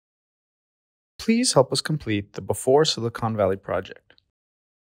Please help us complete the Before Silicon Valley project.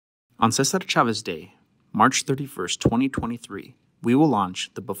 On Cesar Chavez Day, March 31st, 2023, we will launch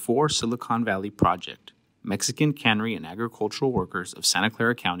the Before Silicon Valley project, Mexican Cannery and Agricultural Workers of Santa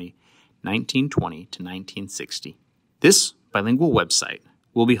Clara County, 1920 to 1960. This bilingual website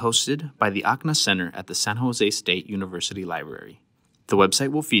will be hosted by the ACNA Center at the San Jose State University Library. The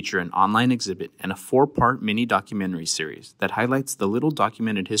website will feature an online exhibit and a 4-part mini-documentary series that highlights the little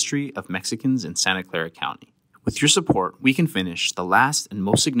documented history of Mexicans in Santa Clara County. With your support, we can finish the last and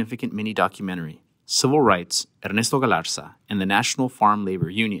most significant mini-documentary, Civil Rights, Ernesto Galarza, and the National Farm Labor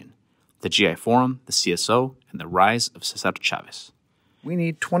Union, the GI Forum, the C.S.O, and the Rise of Cesar Chavez. We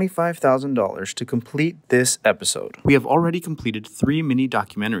need $25,000 to complete this episode. We have already completed 3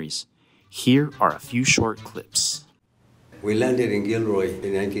 mini-documentaries. Here are a few short clips. We landed in Gilroy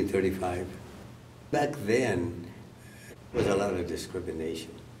in 1935. Back then, there was a lot of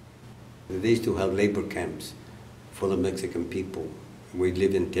discrimination. They used to have labor camps for the Mexican people. We'd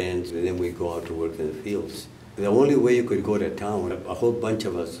live in tents, and then we'd go out to work in the fields. The only way you could go to town, a whole bunch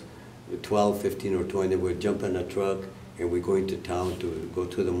of us, 12, 15, or 20, would jump in a truck, and we'd go into town to go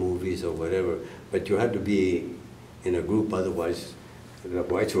to the movies or whatever. But you had to be in a group, otherwise the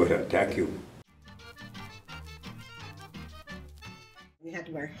whites would attack you. We had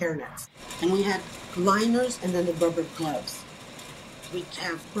to wear hairnets. And we had liners and then the rubber gloves. We'd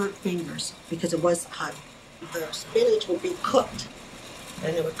have burnt fingers because it was hot. The spinach would be cooked.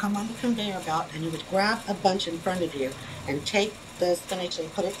 And it would come on the conveyor belt, and you would grab a bunch in front of you and take the spinach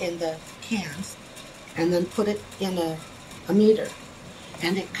and put it in the cans and then put it in a meter.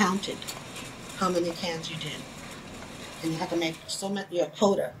 And it counted how many cans you did. And you had to make so much, your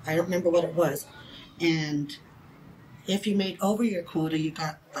quota. I don't remember what it was. And if you made over your quota, you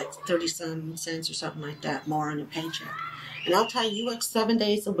got like 30-some cents or something like that more on your paycheck. And I'll tell you, you work 7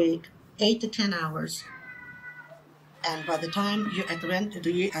 days a week, 8 to 10 hours. And by the time you're at the end of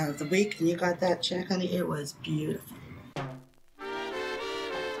the week and you got that check, honey, it was beautiful.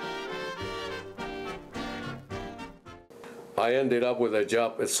 I ended up with a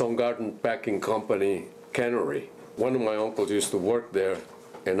job at some garden packing company, Cannery. One of my uncles used to work there,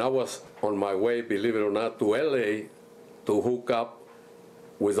 and I was on my way, believe it or not, to LA to hook up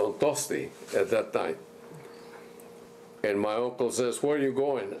with Don Tosti at that time. And my uncle says, "Where are you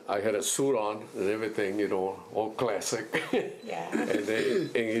going?" I had a suit on and everything, you know, all classic. Yeah.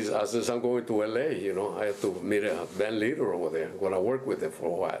 I says, "I'm going to LA, you know. I have to meet a band leader over there. I'm going to work with him for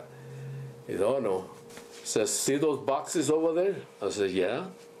a while." He said, "Oh, no." He says, "See those boxes over there?" I said, "Yeah.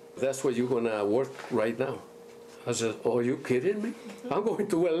 That's where you're going to work right now." I said, "Oh, are you kidding me? Mm-hmm. I'm going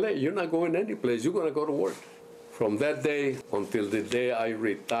to LA. You're not going anyplace. You're going to go to work." From that day until the day I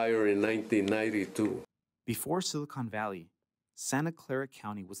retired in 1992. Before Silicon Valley, Santa Clara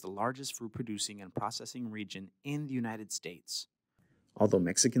County was the largest fruit producing and processing region in the United States. Although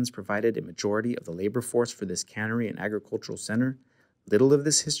Mexicans provided a majority of the labor force for this cannery and agricultural center, little of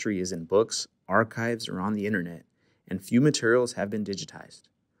this history is in books, archives, or on the internet, and few materials have been digitized.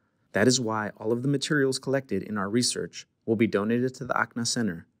 That is why all of the materials collected in our research will be donated to the ACNA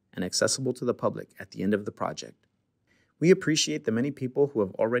Center and accessible to the public at the end of the project. We appreciate the many people who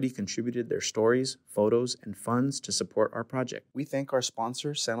have already contributed their stories, photos, and funds to support our project. We thank our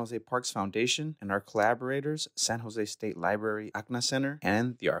sponsor, San Jose Parks Foundation, and our collaborators, San Jose State Library, ACNA Center,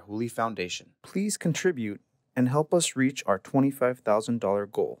 and the Arjuli Foundation. Please contribute and help us reach our $25,000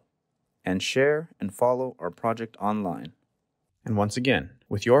 goal, and share and follow our project online. And once again,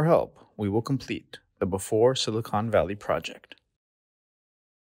 with your help, we will complete the Before Silicon Valley project.